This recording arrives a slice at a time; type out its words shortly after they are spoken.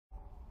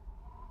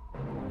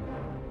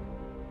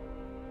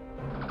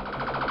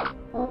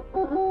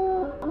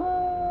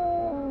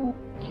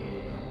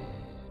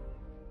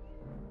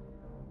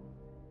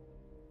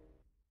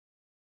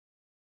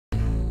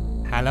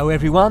Hello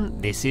everyone,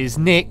 this is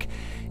Nick.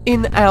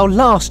 In our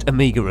last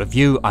Amiga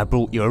review I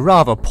brought you a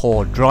rather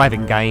poor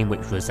driving game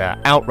which was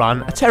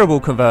Outrun, a terrible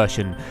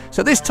conversion.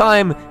 So this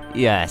time,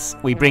 yes,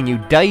 we bring you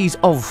Days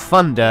of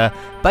Thunder,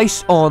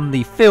 based on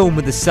the film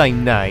with the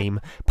same name,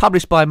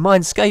 published by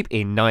Mindscape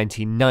in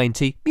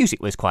 1990. Music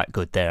was quite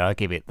good there, I'll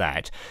give it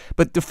that.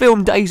 But the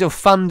film Days of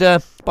Thunder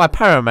by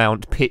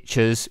Paramount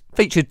Pictures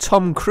featured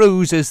Tom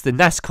Cruise as the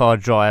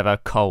Nascar driver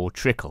Cole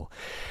Trickle.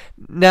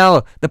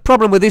 Now, the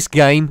problem with this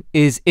game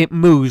is it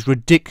moves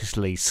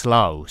ridiculously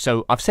slow.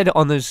 So I've set it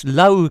on as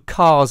low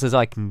cars as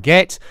I can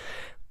get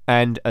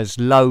and as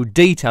low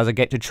detail as I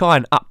get to try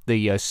and up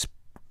the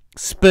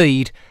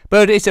speed,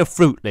 but it's a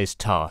fruitless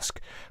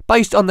task.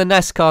 Based on the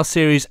NASCAR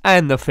series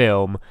and the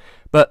film,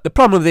 but the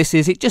problem with this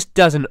is it just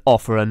doesn't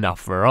offer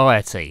enough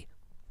variety.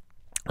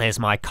 There's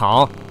my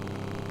car.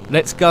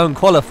 Let's go and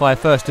qualify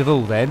first of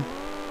all then.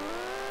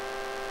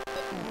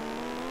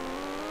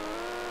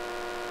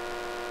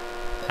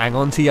 Hang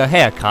on to your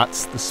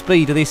haircuts, the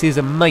speed of this is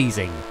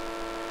amazing.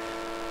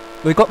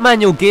 We've got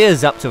manual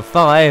gears up to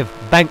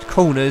 5, banked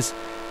corners.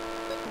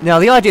 Now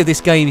the idea of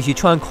this game is you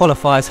try and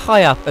qualify as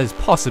high up as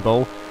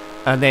possible,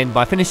 and then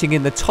by finishing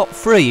in the top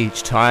 3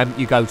 each time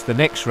you go to the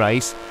next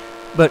race.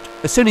 But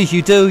as soon as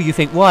you do, you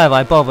think, why have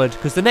I bothered?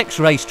 Because the next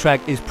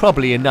racetrack is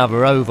probably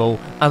another oval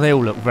and they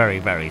all look very,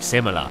 very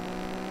similar.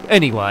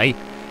 Anyway,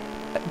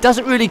 it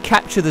doesn't really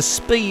capture the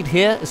speed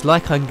here. It's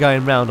like I'm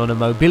going round on a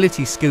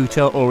mobility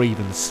scooter or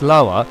even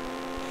slower.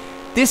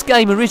 This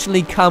game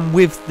originally came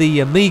with the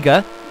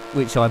Amiga,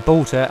 which I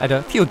bought. I had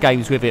a few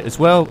games with it as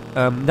well.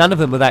 None of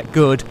them were that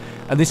good,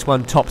 and this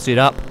one tops it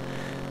up.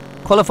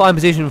 Qualifying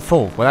position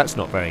 4th. Well, that's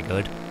not very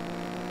good.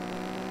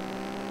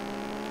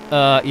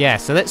 Yeah,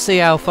 so let's see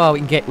how far we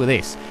can get with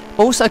this.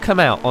 Also come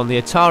out on the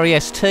Atari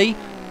ST,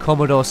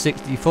 Commodore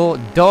 64,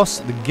 DOS,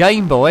 the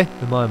Game Boy,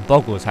 the mind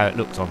boggles how it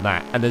looks on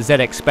that, and the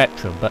ZX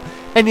Spectrum. But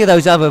any of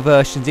those other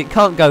versions, it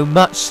can't go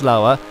much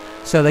slower,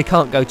 so they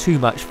can't go too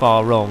much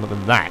far wrong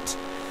than that.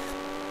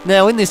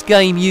 Now in this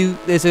game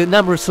there's a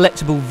number of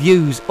selectable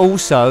views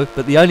also,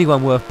 but the only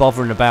one worth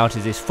bothering about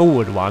is this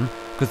forward one,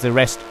 because the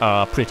rest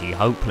are pretty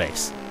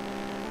hopeless.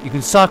 You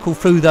can cycle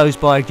through those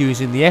by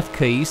using the F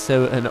keys,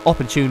 so at an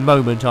opportune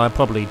moment I'll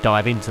probably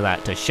dive into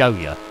that to show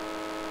you.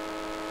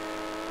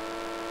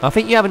 I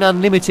think you have an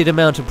unlimited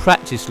amount of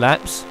practice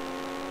laps,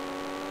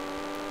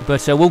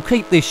 but we'll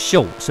keep this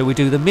short, so we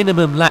do the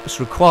minimum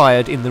laps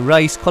required in the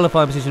race.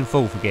 Qualifying position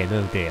 4th again,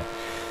 oh dear.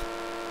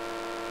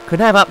 Can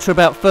have up to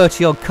about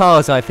 30 odd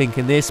cars I think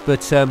in this,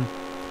 but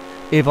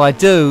if I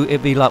do,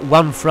 it'd be like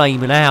 1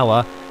 frame an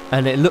hour,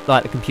 and it'll look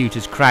like the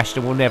computer's crashed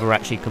and we'll never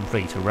actually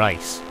complete a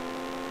race.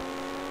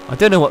 I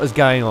don't know what was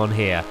going on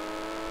here,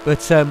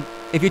 but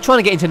if you're trying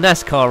to get into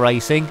NASCAR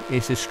racing,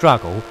 it's a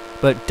struggle.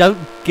 But don't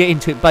get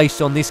into it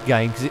based on this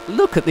game, because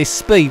look at this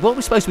speed. What are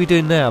we supposed to be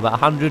doing now? About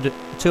 100,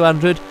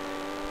 200?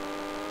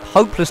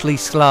 Hopelessly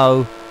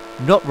slow,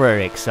 not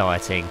very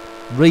exciting.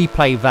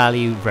 Replay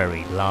value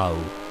very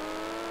low.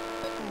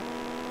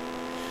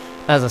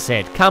 As I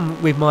said,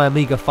 come with my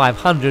Amiga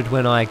 500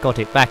 when I got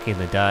it back in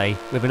the day,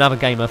 with another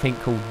game I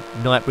think called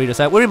Nightbreeder.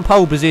 So we're in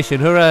pole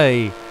position,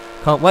 hooray!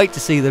 Can't wait to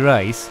see the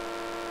race.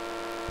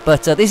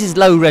 But this is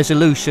low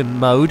resolution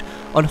mode.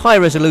 On high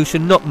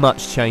resolution, not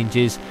much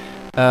changes.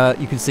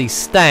 You can see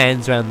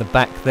stands around the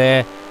back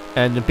there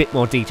and a bit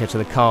more detail to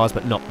the cars,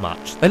 but not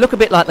much. They look a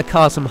bit like the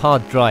cars from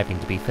Hard Driving,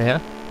 to be fair.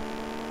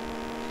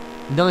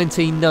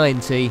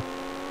 1990.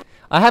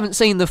 I haven't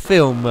seen the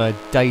film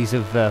Days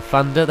of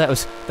Thunder. That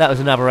was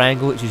another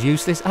angle which is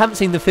useless. I haven't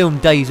seen the film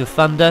Days of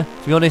Thunder.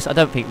 To be honest, I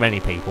don't think many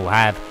people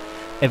have.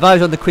 If I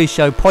was on the quiz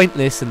show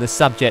Pointless and the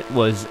subject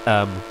was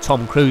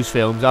Tom Cruise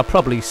films, I'd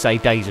probably say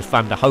Days of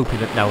Thunder, hoping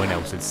that no one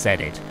else had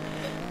said it.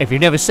 If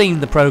you've never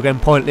seen the programme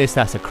Pointless,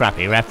 that's a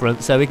crappy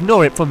reference, so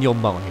ignore it from your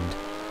mind.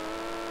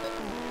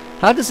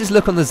 How does this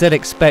look on the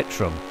ZX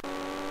Spectrum?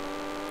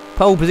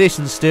 Pole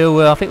position still.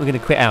 I think we're going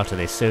to quit out of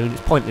this soon.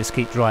 It's pointless to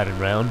keep driving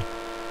round.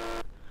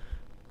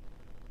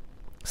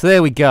 So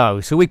there we go.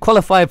 So we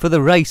qualified for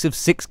the race of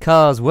 6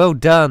 cars. Well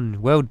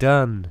done. Well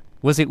done.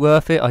 Was it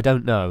worth it? I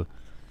don't know.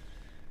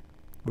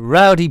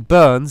 Rowdy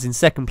Burns in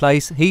 2nd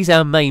place. He's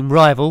our main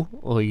rival.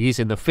 Or he is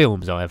in the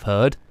films, I have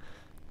heard.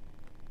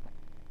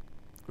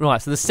 Right,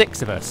 so there's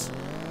 6 of us.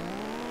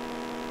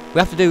 We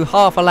have to do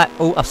half a lap.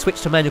 Oh, I've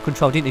switched to manual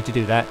control, didn't need to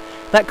do that.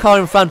 That car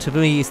in front of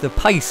me is the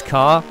pace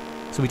car,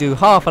 so we do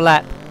half a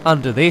lap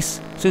under this.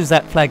 As soon as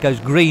that flag goes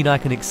green, I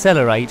can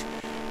accelerate.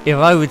 If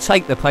I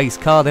overtake the pace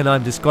car, then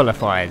I'm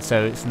disqualified,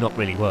 so it's not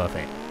really worth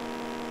it.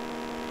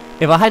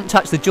 If I hadn't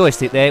touched the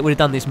joystick there, it would have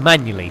done this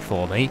manually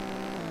for me,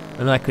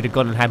 and I could have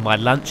gone and had my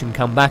lunch and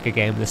come back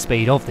again with the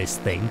speed of this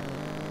thing.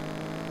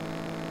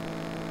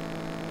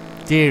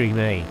 Dearie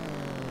me.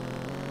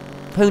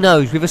 Who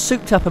knows, with a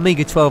souped up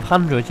Amiga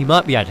 1200 you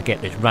might be able to get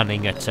this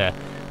running at a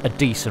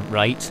decent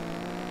rate.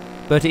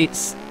 But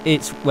it's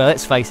well,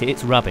 let's face it,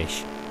 it's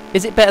rubbish.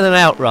 Is it better than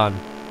Outrun?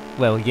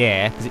 Well,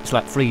 yeah, because it's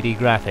like 3D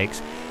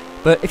graphics.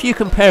 But if you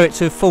compare it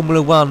to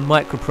Formula 1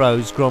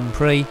 Microprose Grand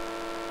Prix,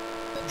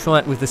 try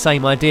it with the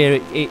same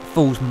idea, it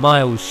falls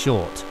miles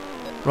short.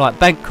 Right,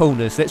 bank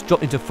corners. Let's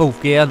drop into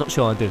 4th gear. I'm not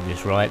sure I'm doing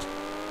this right.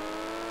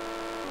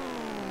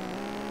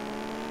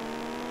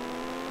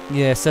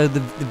 Yeah, so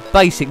the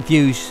basic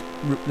views,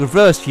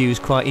 reverse view is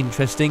quite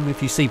interesting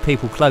if you see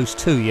people close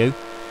to you.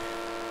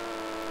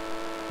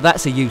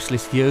 That's a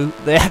useless view.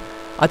 There,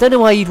 I don't know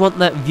why you'd want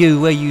that view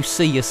where you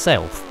see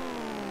yourself.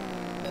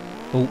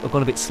 Oh, I've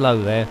gone a bit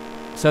slow there.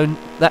 So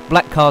that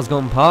black car's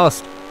gone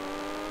past.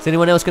 Is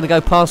anyone else going to go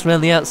past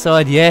around the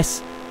outside?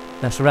 Yes.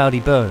 That's Rowdy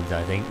Burns,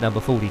 I think, number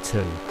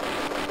 42.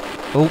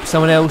 Oh,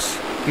 someone else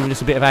giving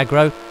us a bit of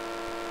aggro.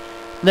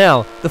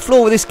 Now, the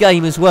flaw with this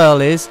game as well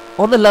is,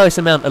 on the lowest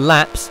amount of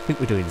laps, I think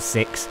we're doing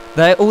 6,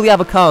 all the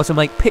other cars will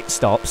make pit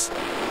stops.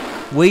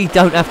 We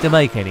don't have to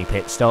make any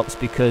pit stops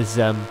because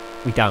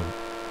we don't.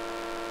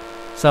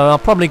 So I'm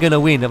probably going to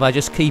win if I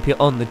just keep it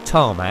on the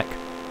tarmac.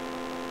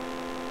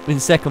 In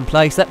 2nd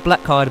place, that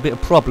black car had a bit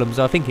of problems,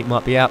 I think it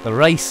might be out the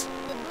race.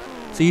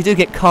 So you do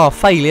get car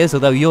failures,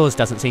 although yours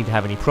doesn't seem to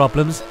have any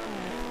problems.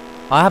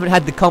 I haven't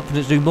had the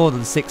confidence to do more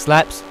than 6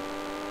 laps.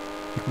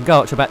 You can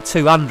go up to about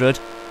 200.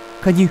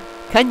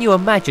 Can you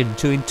imagine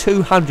doing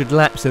 200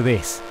 laps of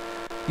this?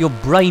 Your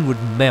brain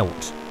would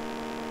melt.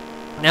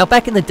 Now,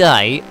 back in the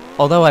day,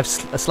 although I've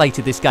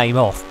slated this game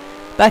off,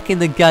 back in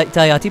the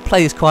day I did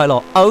play this quite a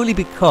lot, only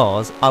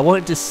because I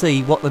wanted to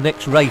see what the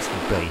next race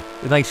would be,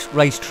 the next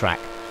racetrack.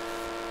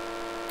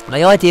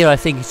 The idea, I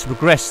think, is to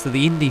progress to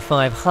the Indy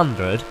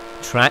 500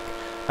 track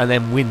and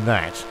then win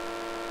that.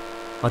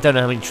 I don't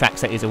know how many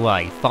tracks that is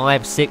away,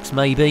 5, 6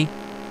 maybe?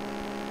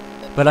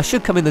 But I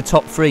should come in the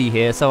top 3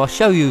 here, so I'll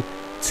show you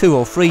 2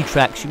 or 3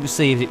 tracks. You can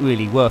see if it's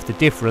really worth the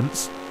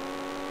difference.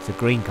 So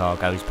green car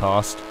goes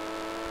past.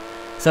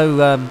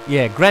 So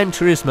yeah, Gran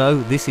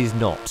Turismo, this is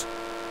not.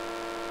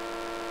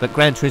 But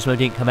Gran Turismo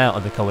didn't come out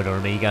on the Commodore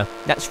Amiga.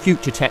 That's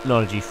future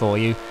technology for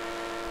you.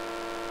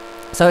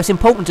 So it's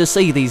important to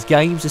see these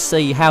games, to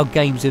see how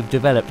games have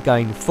developed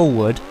going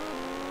forward.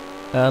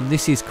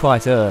 This is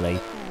quite early.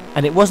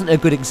 And it wasn't a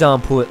good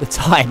example at the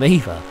time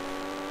either.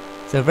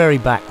 So very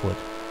backward.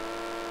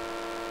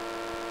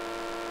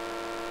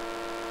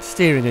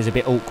 Steering is a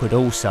bit awkward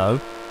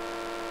also.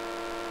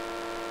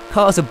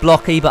 Cars are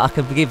blocky, but I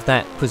can forgive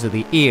that because of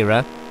the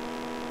era.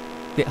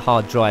 Bit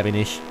hard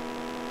driving-ish.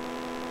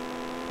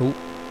 Oh,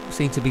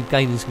 seem to be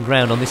gaining some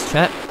ground on this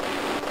chap.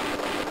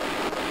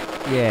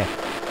 Yeah.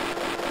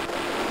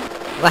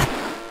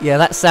 Yeah,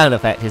 that sound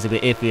effect is a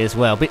bit iffy as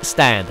well. Bit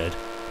standard.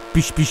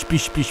 Bish, bish,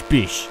 bish, bish,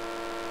 bish.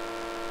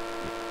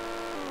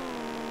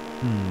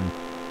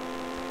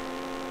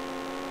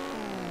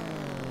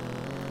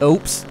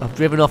 Oops, I've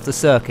driven off the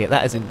circuit.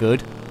 That isn't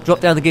good. Drop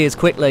down the gears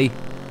quickly.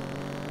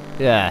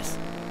 Yes.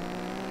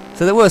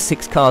 So there were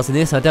 6 cars in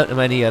this. I don't know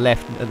how many are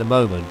left at the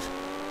moment.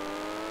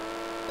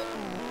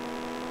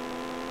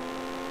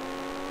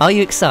 Are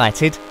you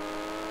excited?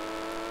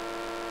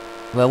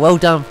 Well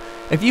done.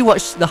 If you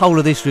watch the whole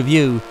of this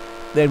review,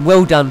 then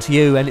well done to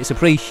you and it's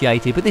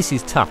appreciated, but this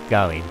is tough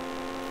going.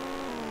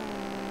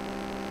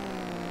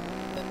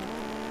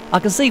 I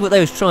can see what they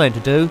was trying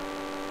to do.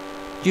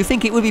 Do you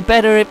think it would be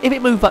better if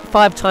it moved like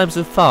 5 times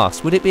as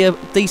fast? Would it be a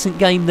decent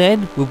game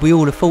then? Would we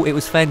all have thought it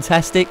was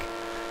fantastic?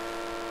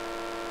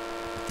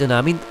 Don't know,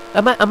 I mean,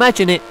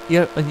 imagine it,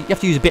 you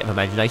have to use a bit of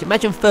imagination.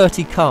 Imagine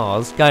 30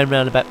 cars going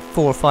around about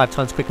 4 or 5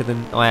 times quicker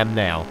than I am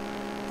now.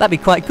 That'd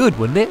be quite good,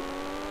 wouldn't it?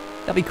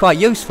 That'd be quite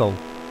useful.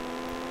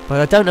 But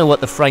I don't know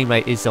what the frame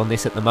rate is on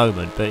this at the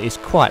moment, but it's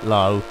quite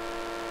low.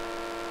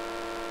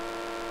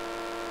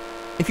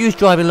 If you was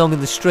driving along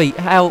in the street,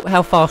 how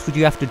fast would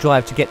you have to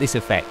drive to get this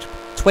effect?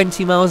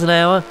 20 miles an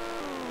hour?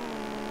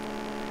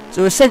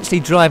 So essentially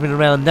driving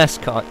around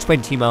Nascar at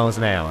 20 miles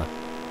an hour.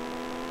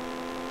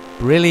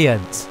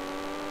 Brilliant.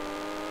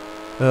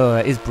 Oh,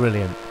 that is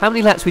brilliant. How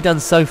many laps have we done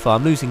so far?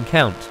 I'm losing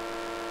count.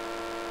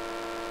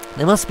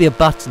 There must be a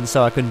button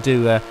so I can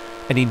do an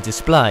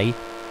in-display.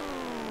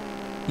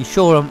 You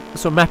saw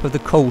a map of the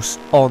course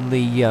on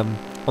the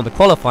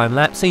qualifying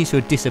lap. Seems to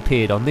have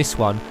disappeared on this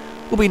one.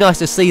 Will be nice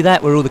to see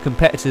that where all the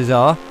competitors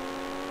are.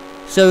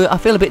 So I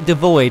feel a bit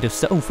devoid of...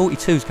 Oh,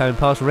 42's coming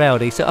past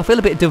Rowdy. So I feel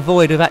a bit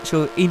devoid of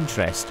actual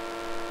interest.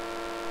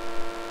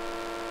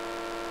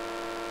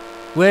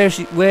 Where's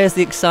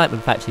the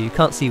excitement factor? You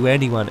can't see where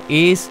anyone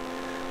is.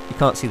 You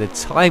can't see the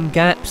time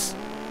gaps.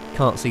 You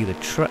can't see the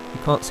you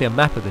can't see a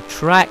map of the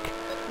track.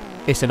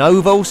 It's an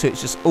oval, so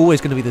it's just always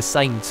going to be the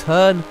same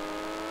turn.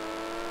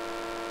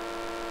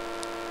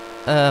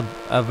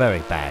 A very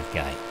bad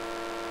game.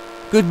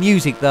 Good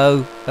music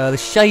though. The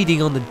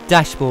shading on the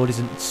dashboard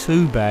isn't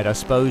too bad, I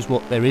suppose,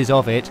 what there is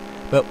of it.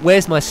 But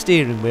where's my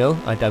steering wheel?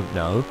 I don't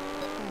know.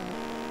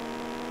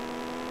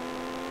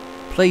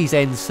 Please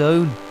end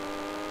soon.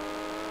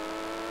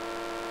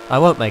 I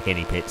won't make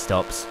any pit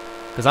stops,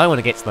 because I want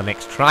to get to the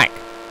next track.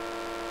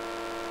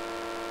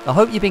 I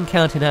hope you've been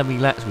counting how many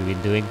laps we've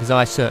been doing, because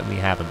I certainly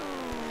haven't.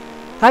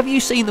 Have you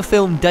seen the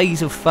film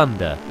Days of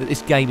Thunder, that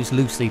this game is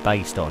loosely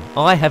based on?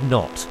 I have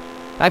not.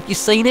 Have you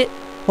seen it?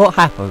 What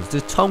happens?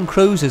 Does Tom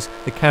Cruise, as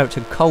the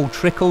character Cole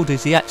Trickle,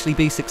 does he actually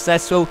be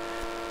successful?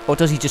 Or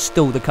does he just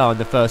stall the car in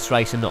the first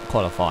race and not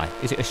qualify?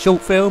 Is it a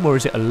short film or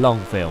is it a long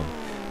film?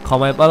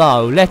 Comment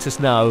below, let us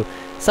know.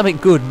 Something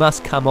good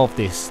must come of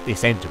this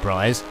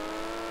Enterprise.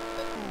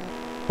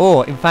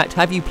 Or, in fact,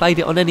 have you played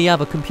it on any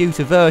other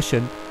computer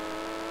version?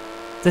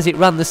 Does it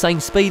run the same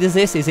speed as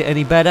this? Is it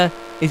any better?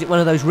 Is it one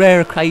of those rare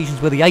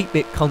occasions where the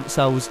 8-bit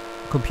consoles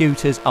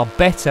computers are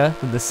better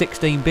than the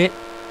 16-bit?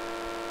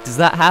 Does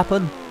that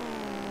happen?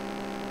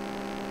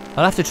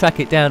 I'll have to track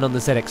it down on the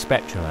ZX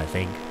Spectrum, I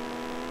think.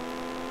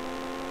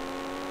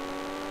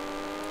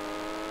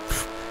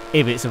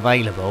 If it's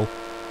available.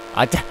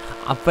 I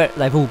bet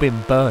they've all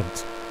been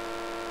burnt.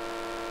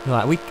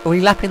 Right, are we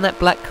lapping that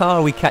black car or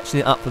are we catching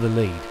it up for the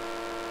lead?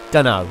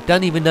 Dunno.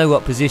 Don't even know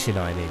what position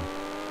I'm in.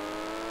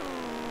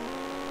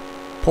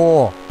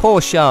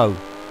 Poor show.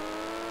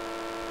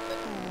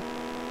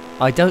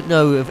 I don't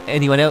know if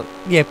anyone else...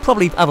 Yeah,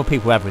 probably other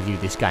people have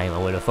reviewed this game, I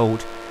would have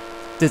thought.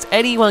 Does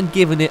anyone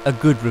given it a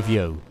good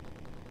review?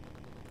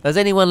 Has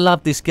anyone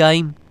loved this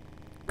game?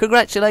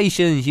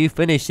 Congratulations, you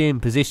finished in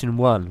position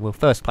 1. Well,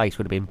 first place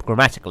would have been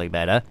grammatically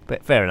better,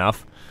 but fair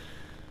enough.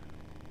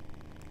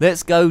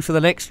 Let's go to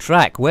the next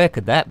track. Where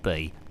could that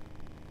be?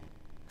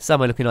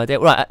 Somewhere looking like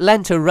that. Right,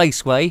 Atlanta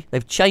Raceway.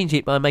 They've changed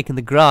it by making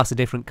the grass a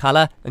different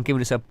colour and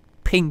giving us a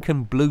pink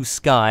and blue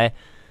sky.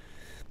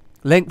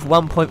 Length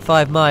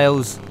 1.5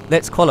 miles.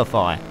 Let's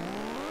qualify.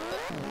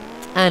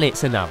 And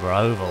it's another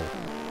oval.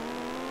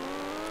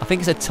 I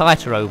think it's a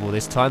tighter oval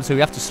this time, so we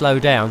have to slow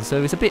down,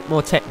 so it's a bit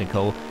more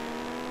technical,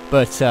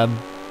 but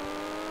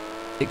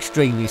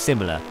extremely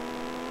similar.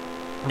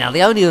 Now,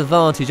 the only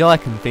advantage I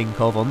can think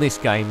of on this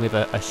game with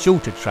a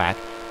shorter track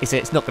is that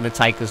it's not going to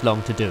take as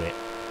long to do it.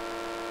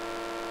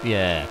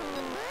 Yeah.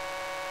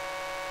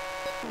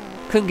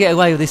 Couldn't get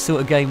away with this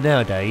sort of game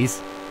nowadays.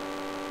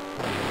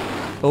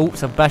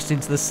 Oops, I've bashed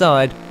into the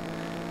side.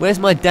 Where's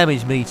my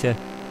damage meter?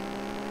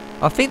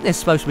 I think they're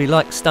supposed to be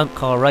like Stunt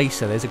Car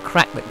Racer. There's a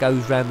crack that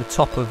goes round the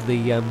top of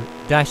the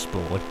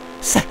dashboard.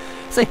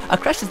 See, I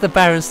crashed into the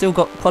barrier and still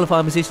got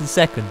qualifying position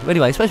second.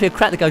 Anyway, it's supposed to be a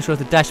crack that goes through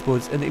the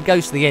dashboards and it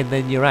goes to the end,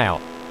 then you're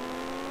out.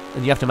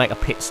 And you have to make a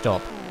pit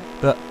stop.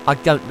 But I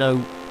don't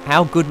know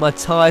how good my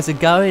tyres are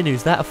going.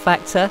 Is that a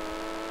factor?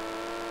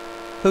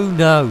 Who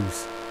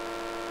knows?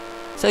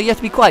 So you have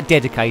to be quite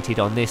dedicated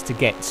on this to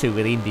get to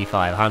the Indy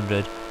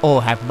 500,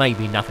 or have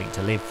maybe nothing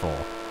to live for.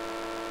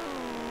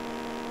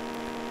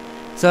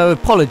 So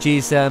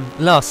apologies,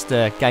 last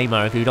game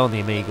I reviewed on the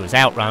Amiga was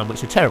Outrun,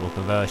 which was a terrible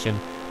conversion,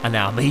 and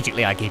now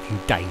immediately I give you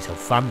Days of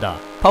Thunder.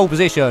 Pole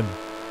position!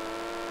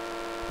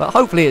 But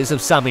hopefully it's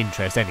of some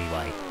interest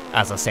anyway.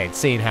 As I said,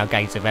 seeing how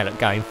games develop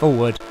going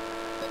forward.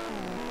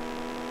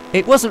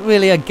 It wasn't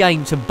really a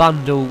game to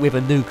bundle with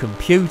a new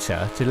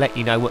computer to let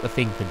you know what the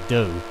thing could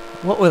do.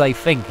 What were they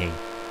thinking?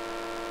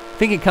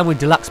 I think it came with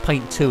Deluxe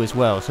Paint 2 as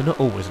well, so not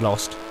all was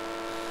lost.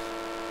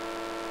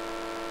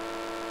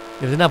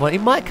 There's another one.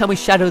 It might come with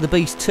Shadow of the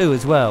Beast 2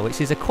 as well,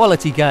 which is a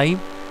quality game,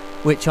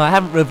 which I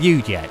haven't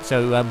reviewed yet,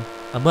 so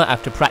I might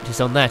have to practice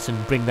on that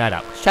and bring that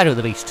up. Shadow of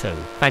the Beast 2,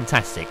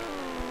 fantastic.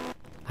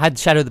 I had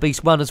Shadow of the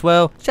Beast 1 as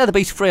well. Shadow of the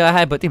Beast 3 I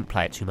had, but didn't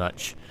play it too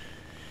much.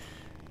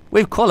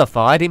 We've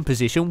qualified in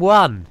position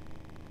 1.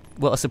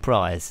 What a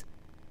surprise.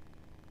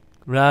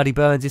 Rowdy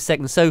Burns is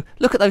second, so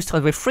look at those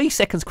times. We're 3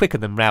 seconds quicker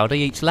than Rowdy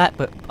each lap,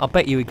 but I'll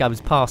bet you he goes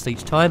past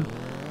each time.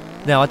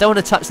 Now, I don't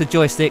want to touch the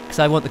joystick because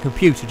I want the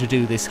computer to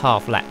do this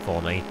half lap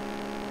for me.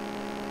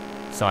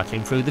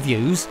 Cycling through the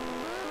views.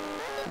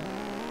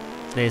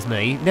 There's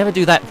me. Never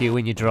do that view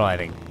when you're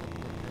driving.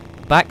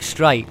 Back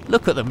straight.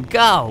 Look at them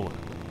go!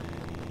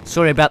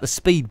 Sorry about the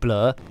speed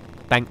blur.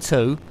 Bank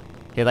 2.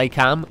 Here they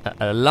come at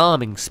an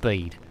alarming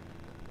speed.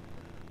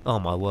 Oh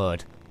my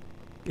word.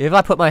 If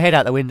I put my head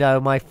out the window,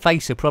 my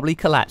face would probably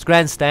collapse.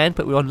 Grandstand,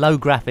 but we're on low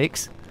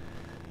graphics.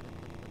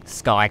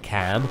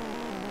 Skycam.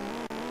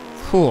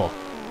 Whew.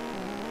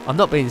 I'm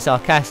not being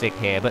sarcastic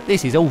here, but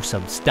this is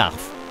awesome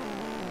stuff.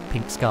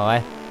 Pink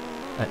sky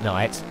at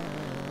night.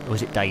 Or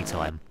is it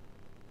daytime?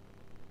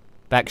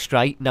 Back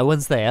straight, no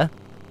one's there.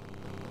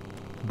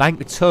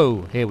 Bank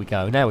 2. Here we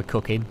go, now we're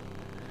cooking.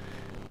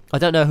 I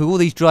don't know who all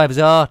these drivers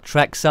are.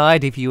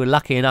 Trackside, if you were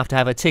lucky enough to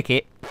have a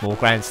ticket. More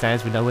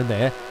grandstands with no one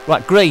there.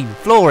 Right, green,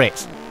 floor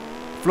it.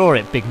 Floor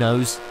it, big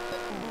nose.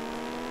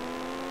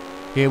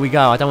 Here we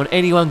go. I don't want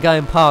anyone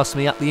going past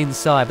me up the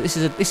inside, but this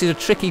is a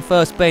tricky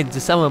first bend, so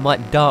someone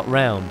might dart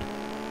round.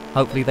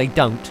 Hopefully they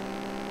don't.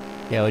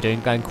 Yeah, we're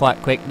going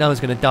quite quick. No one's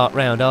going to dart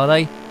round, are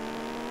they?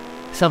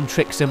 Some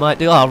tricks they might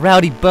do. Oh,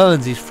 Rowdy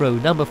Burns is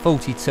through, number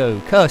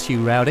 42. Curse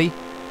you, Rowdy.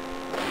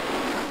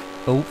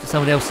 Oh,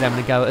 someone else is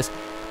having a go at us.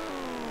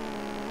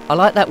 I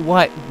like that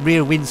white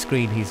rear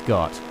windscreen he's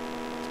got. It's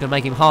going to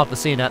make him hard for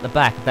seeing out the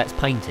back if that's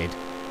painted.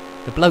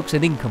 The bloke's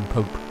an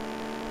nincompoop.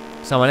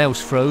 Someone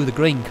else through, the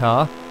green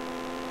car.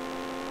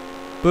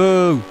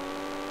 Boo!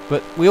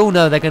 But we all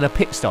know they're going to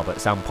pit stop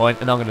at some point,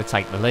 and I'm going to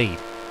take the lead.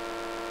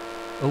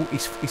 Oh,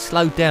 he's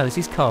slowed down. Is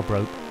his car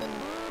broke?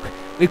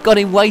 We've got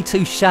him way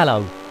too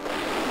shallow.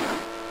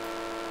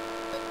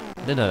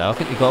 No, I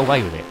think we got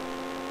away with it.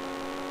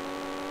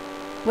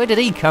 Where did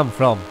he come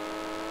from?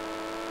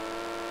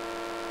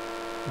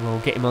 We'll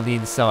get him on the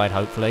inside,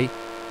 hopefully.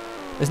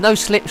 There's no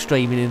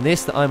slipstreaming in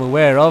this that I'm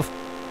aware of.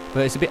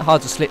 But it's a bit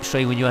hard to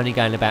slipstream when you're only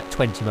going about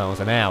 20 miles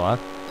an hour.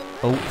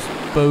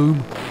 Oh,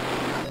 boom.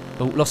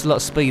 Oh, lost a lot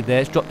of speed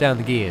there. It's dropped down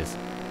the gears.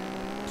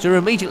 So we're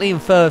immediately in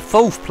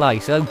fourth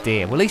place. Oh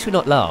dear. Well, at least we're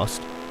not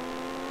last.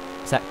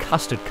 As that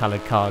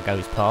custard-coloured car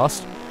goes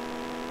past.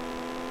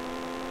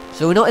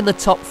 So we're not in the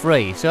top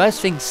 3. So as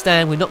things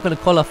stand, we're not going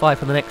to qualify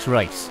for the next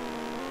race.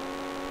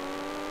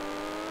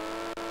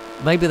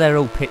 Maybe they're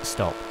all pit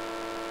stop.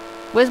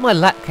 Where's my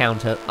lap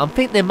counter? I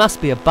think there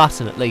must be a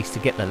button at least to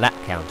get the lap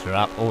counter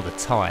up all the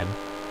time.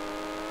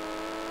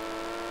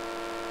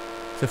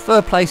 So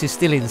third place is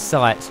still in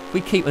sight.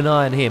 We keep an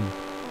eye on him.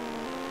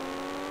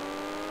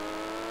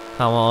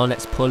 Come on,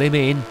 let's pull him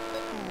in.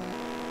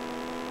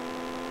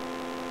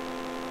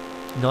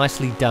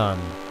 Nicely done.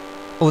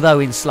 Although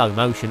in slow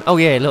motion. Oh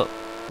yeah, look.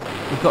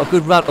 We've got a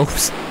good run.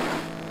 Oops.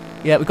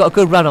 Yeah, we've got a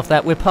good run off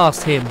that. We're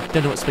past him.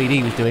 Don't know what speed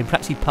he was doing.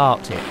 Perhaps he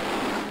parked it.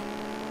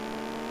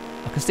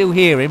 I can still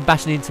hear him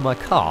bashing into my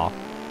car,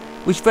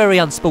 which is very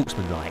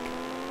unsportsmanlike.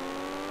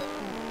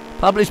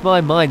 Published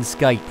by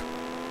Mindscape.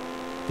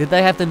 Did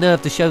they have the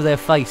nerve to show their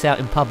face out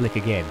in public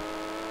again?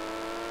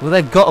 Well,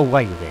 they've got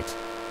away with it.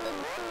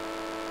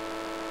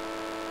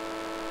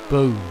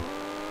 Boom.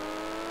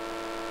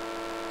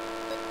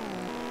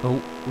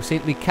 Oh, we seem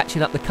to be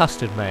catching up the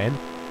custard man.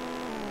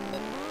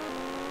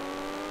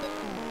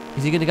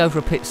 Is he going to go for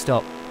a pit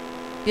stop?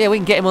 Yeah, we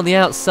can get him on the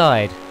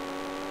outside.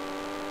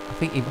 I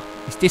think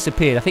he's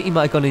disappeared. I think he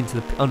might have gone into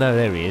the... Oh no,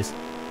 there he is.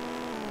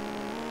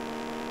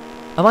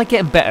 Am I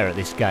getting better at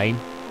this game?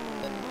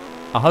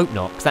 I hope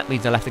not, because that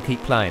means I'll have to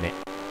keep playing it.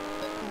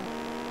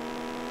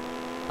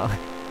 Oh,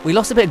 we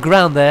lost a bit of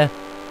ground there.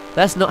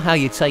 That's not how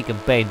you take a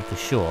bend for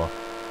sure.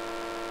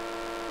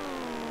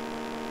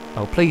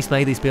 Oh, please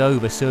may this be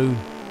over soon.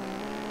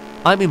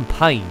 I'm in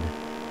pain.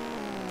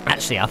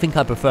 Actually, I think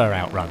I prefer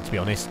Outrun, to be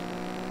honest.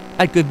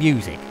 Had good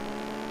music.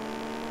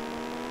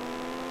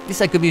 This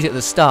had good music at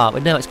the start,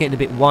 but now it's getting a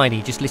bit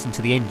whiny. Just listen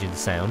to the engine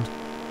sound.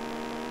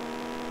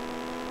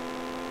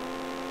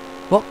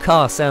 What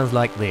car sounds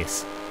like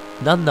this?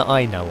 None that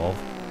I know of.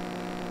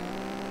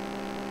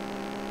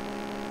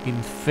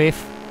 In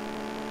fifth.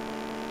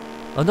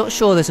 I'm not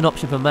sure there's an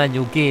option for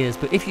manual gears,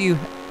 but if you...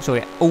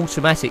 Sorry,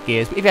 automatic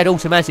gears. But if you had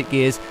automatic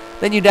gears,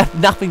 then you'd have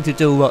nothing to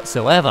do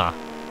whatsoever.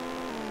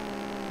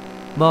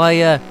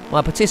 My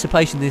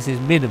participation in this is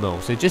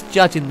minimal, so just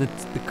judging the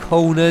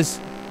corners,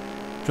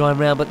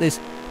 driving around, but there's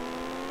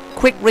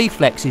quick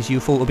reflexes you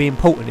thought would be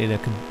important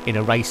in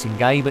a racing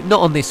game, but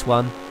not on this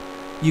one.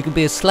 You can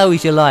be as slow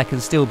as you like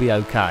and still be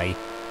okay.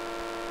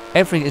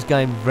 Everything is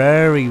going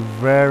very,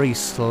 very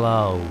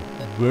slow.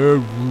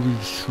 Very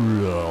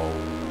slow.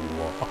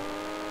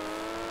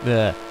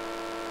 There.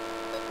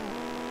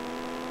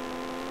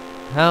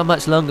 How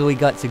much longer we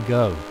got to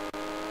go?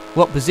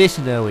 What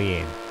position are we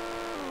in?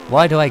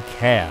 Why do I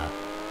care?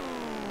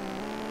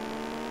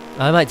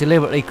 I might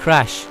deliberately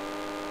crash.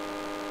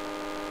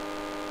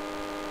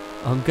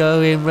 I'm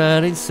going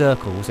round in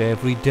circles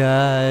every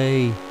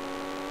day.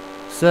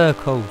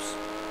 Circles.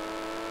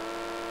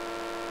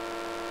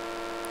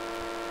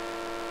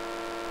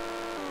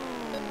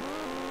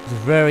 It's a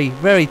very,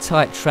 very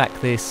tight track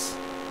this.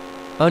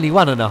 Only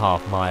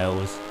 1.5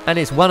 miles. And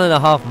it's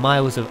 1.5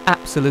 miles of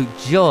absolute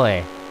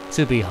joy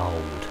to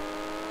behold.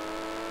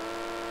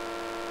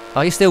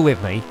 Are you still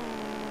with me?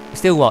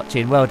 Still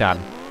watching? Well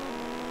done.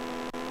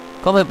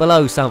 Comment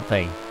below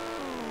something.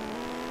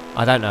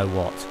 I don't know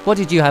what. What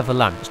did you have for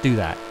lunch? Do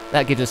that.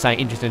 That gives us something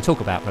interesting to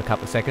talk about for a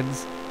couple of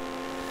seconds.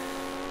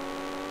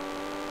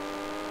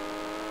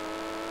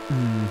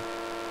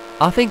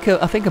 I think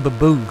a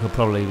baboon could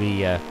probably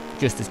be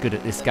just as good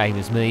at this game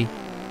as me.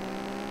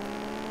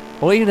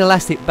 Or even an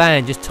elastic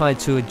band just tied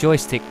to a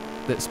joystick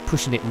that's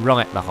pushing it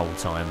right the whole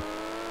time.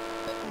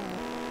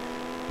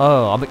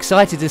 Oh, I'm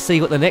excited to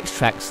see what the next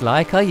track's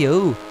like, are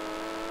you?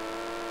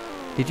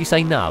 Did you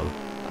say no?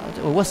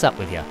 Well, what's up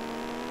with you?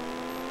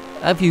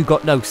 Have you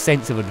got no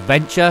sense of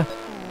adventure?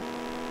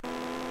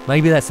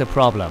 Maybe that's a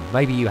problem.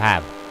 Maybe you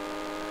have.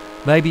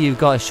 Maybe you've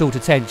got a short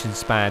attention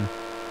span.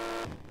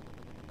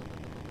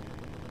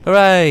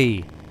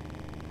 Hooray!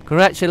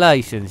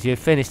 Congratulations, you've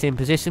finished in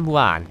position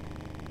 1.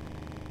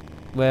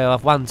 Well,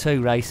 I've won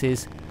 2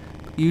 races.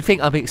 You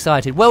think I'm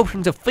excited.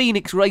 Welcome to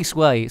Phoenix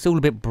Raceway. It's all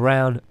a bit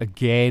brown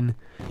again.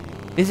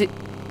 Is it?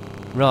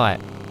 Right.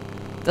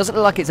 Doesn't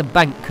look like it's a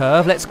bank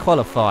curve. Let's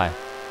qualify.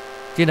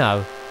 Do you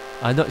know,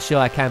 I'm not sure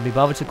I can be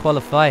bothered to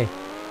qualify.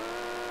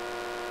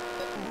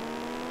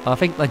 I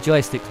think my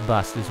joystick's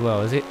bust as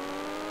well, is it?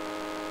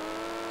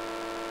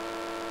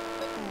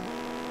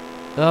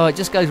 Oh, it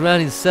just goes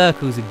round in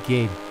circles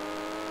again.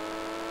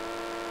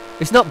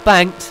 It's not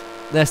banked.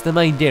 That's the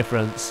main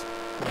difference.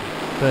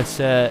 But,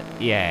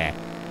 yeah.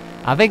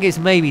 I think it's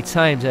maybe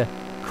time to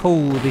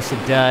call this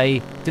a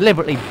day.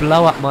 Deliberately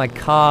blow up my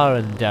car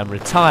and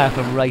retire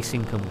from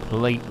racing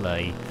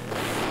completely.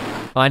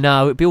 I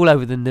know, it'd be all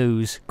over the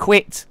news.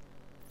 Quit!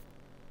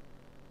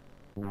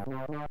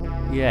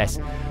 Yes.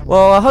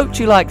 Well, I hope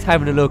you liked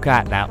having a look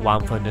at that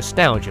one for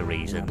nostalgia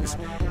reasons.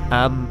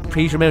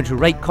 Please remember to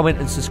rate, comment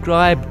and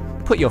subscribe.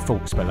 Put your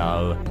thoughts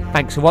below.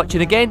 Thanks for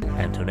watching again.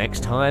 Until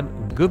next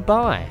time,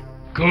 goodbye.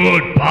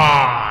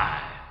 Goodbye.